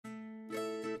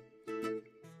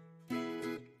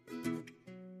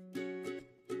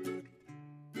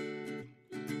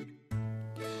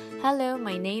Hello,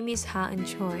 my name is Eun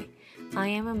Choi. I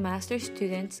am a master's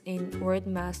student in World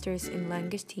Masters in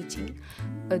Language Teaching,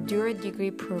 a dual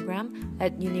degree program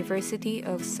at University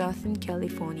of Southern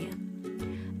California.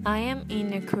 I am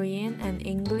in a Korean and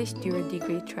English dual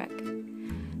degree track.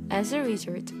 As a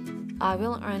result, I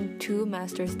will earn 2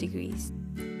 master's degrees.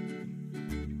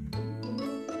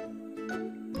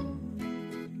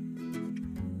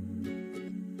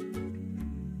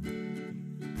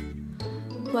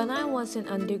 When I was an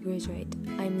undergraduate,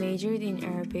 I majored in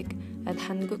Arabic at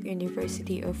Hankuk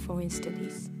University of Foreign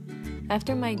Studies.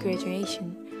 After my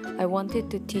graduation, I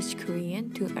wanted to teach Korean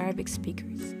to Arabic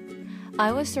speakers.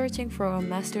 I was searching for a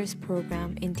master's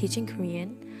program in teaching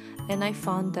Korean, and I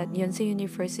found that Yonsei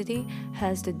University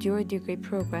has the dual degree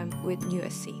program with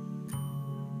USC.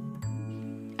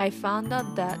 I found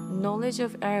out that knowledge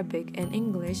of Arabic and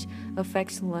English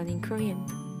affects learning Korean.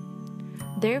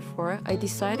 Therefore, I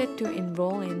decided to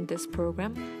enroll in this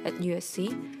program at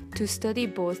USC to study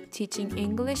both teaching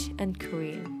English and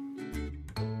Korean.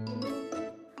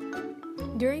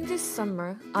 During this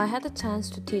summer, I had the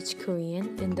chance to teach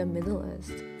Korean in the Middle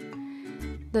East.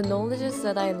 The knowledges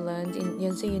that I learned in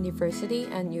Yonsei University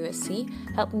and USC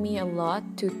helped me a lot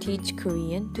to teach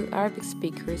Korean to Arabic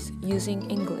speakers using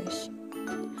English.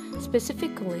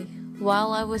 Specifically,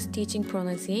 while I was teaching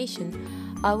pronunciation,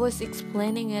 I was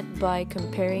explaining it by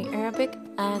comparing Arabic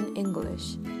and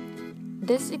English.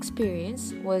 This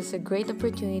experience was a great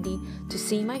opportunity to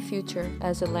see my future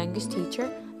as a language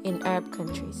teacher in Arab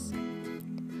countries.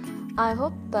 I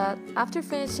hope that after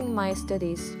finishing my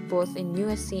studies both in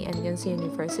USC and Yonsei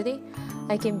University,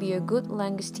 I can be a good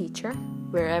language teacher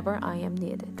wherever I am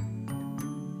needed.